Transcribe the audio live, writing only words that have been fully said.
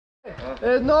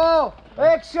No!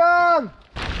 Action!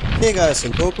 Hey guys,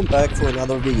 and welcome back for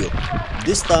another video.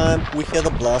 This time we had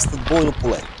a blast at бойно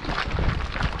поле.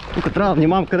 Тук трябва да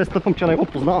внимавам къде стъпвам, че не го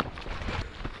познавам.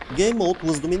 Game mode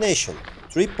was Domination.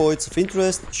 3 points of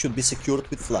interest should be secured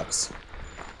with flags.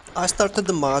 I started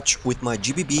the match with my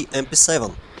GBB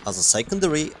MP7. As a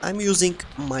secondary, I'm using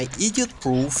my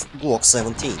idiot-proof Glock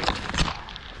 17.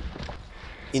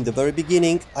 In the very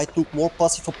beginning, I took more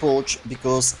passive approach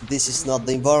because this is not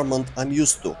the environment I'm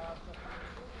used to.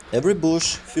 Every bush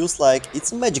feels like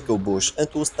it's a magical bush and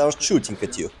will start shooting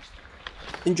at you.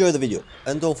 Enjoy the video,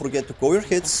 and don't forget to call your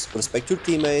hits, respect your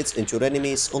teammates and your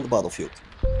enemies on the battlefield.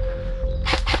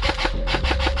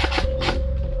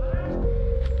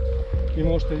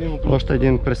 Има още един от... Още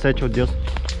един пресече от дясно.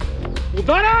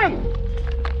 Ударен!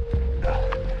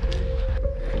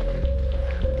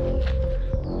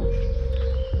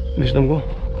 Виждам го.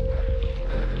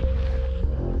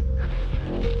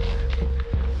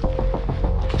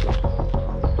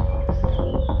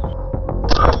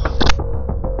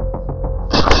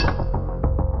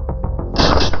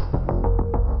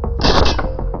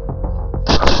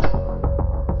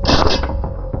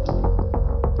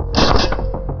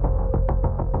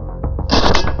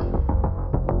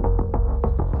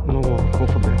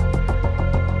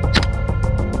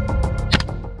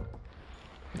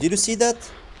 Did you see that?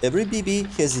 Every BB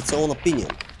has its own opinion.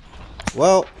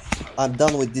 Well, I'm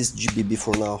done with this GBB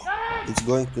for now. It's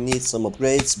going to need some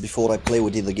upgrades before I play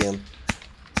with it again.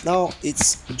 Now it's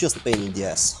just a pain in the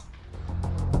ass.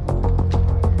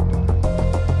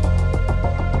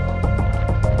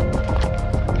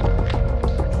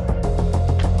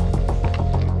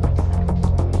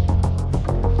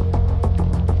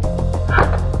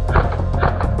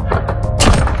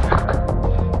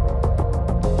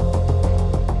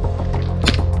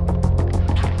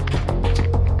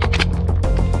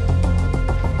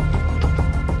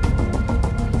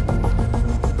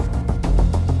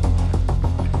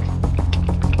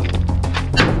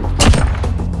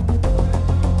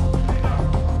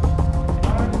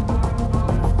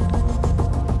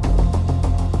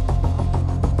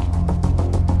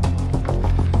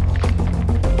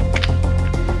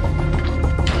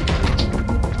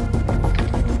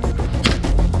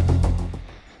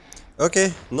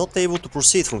 Okay, not able to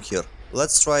proceed from here.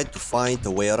 Let's try to find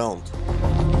a way around.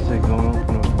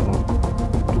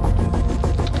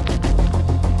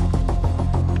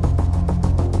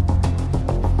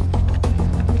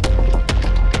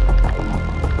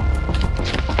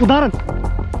 Ударен!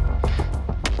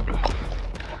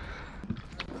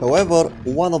 However,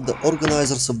 one of the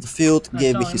organizers of the field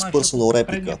gave me his personal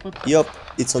replica. Yup,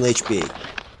 it's an HPA.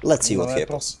 Let's see what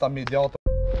happens.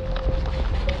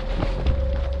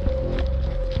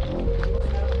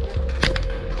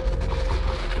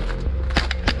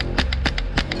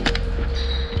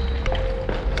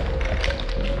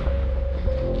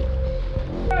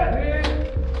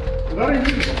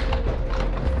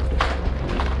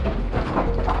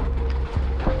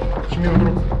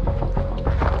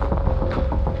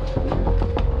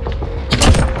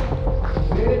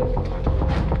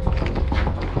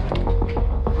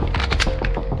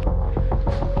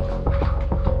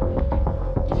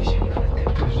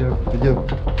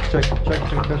 Check,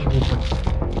 that should be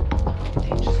fine.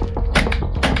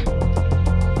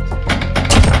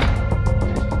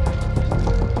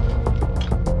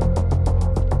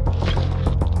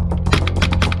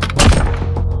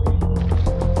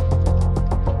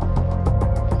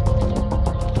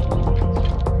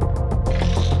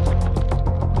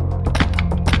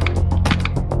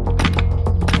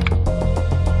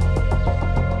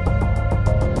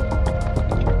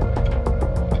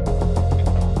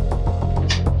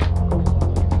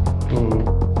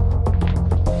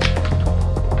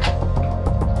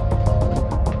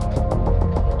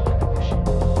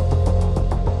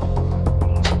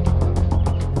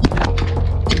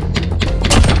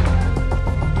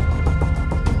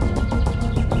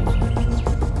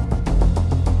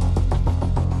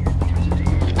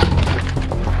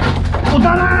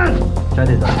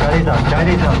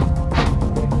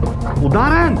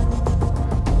 Ударен!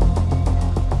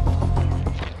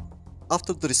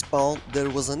 After the respawn, there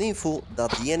was an info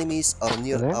that the enemies are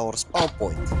near our spawn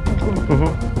point.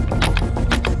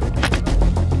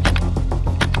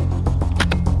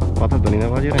 Poate do nie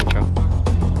nawadzi ręka.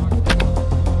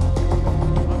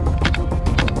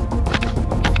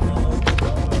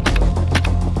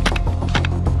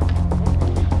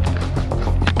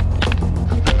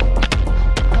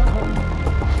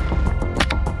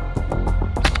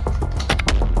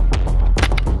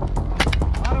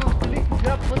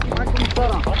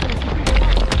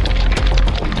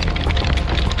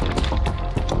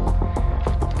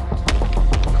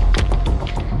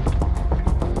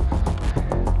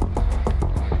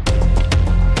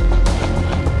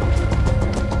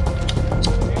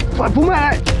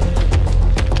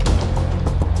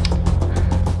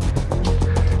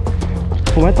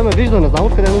 В момента ме вижда, не знам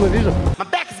откъде, но ме вижда. My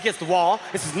back is against the wall.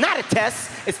 This is not a test.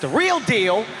 It's the real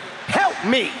deal. Help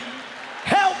me.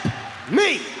 Help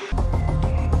me.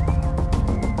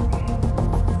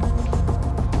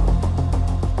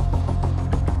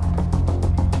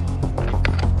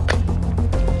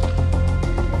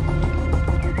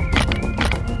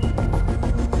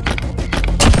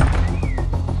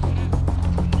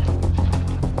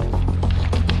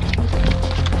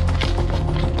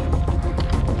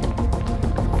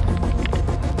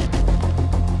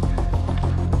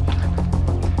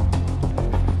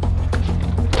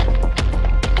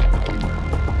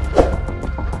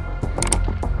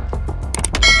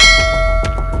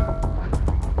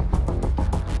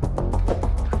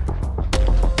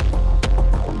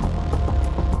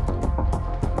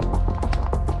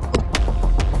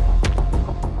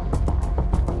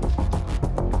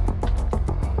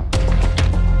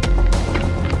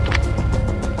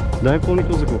 Дай ми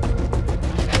пълнител за глуп.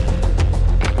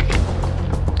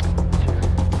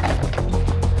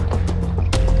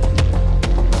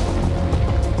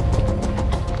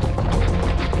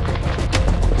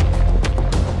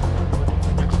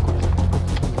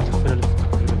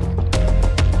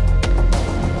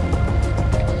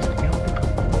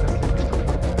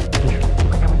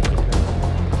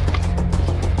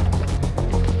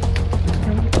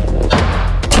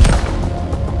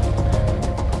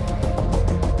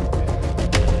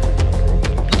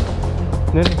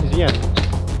 Не, извиняй.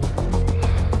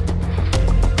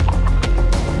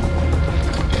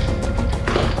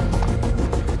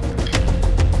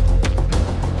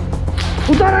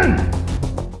 Ударен!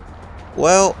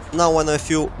 Well, now when I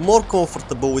feel more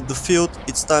comfortable with the field,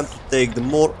 it's time to take the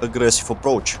more aggressive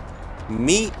approach.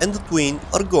 Me and the twin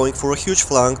are going for a huge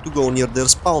flank to go near their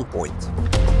spawn point.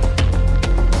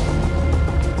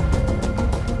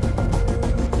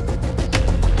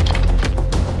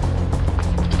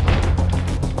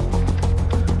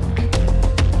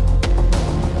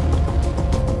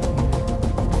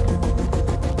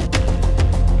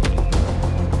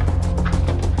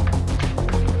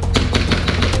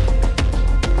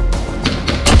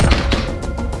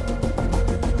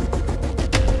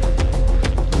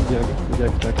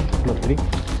 Чакай, на 3.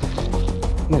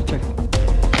 Не, чакай.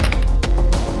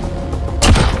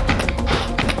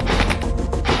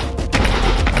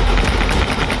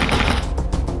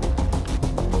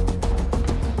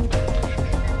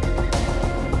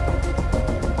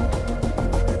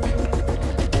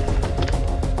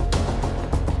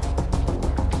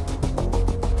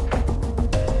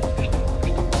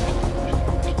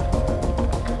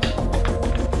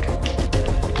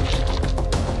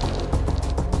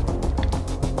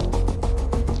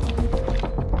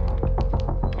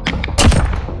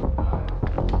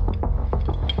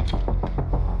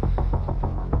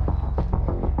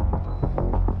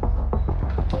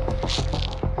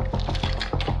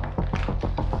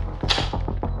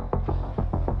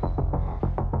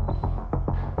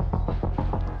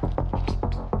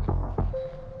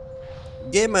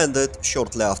 Game ended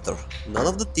shortly after. None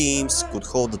of the teams could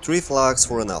hold the 3 flags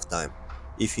for enough time.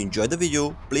 If you enjoyed the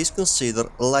video, please consider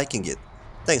liking it.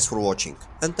 Thanks for watching,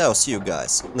 and I'll see you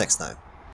guys next time.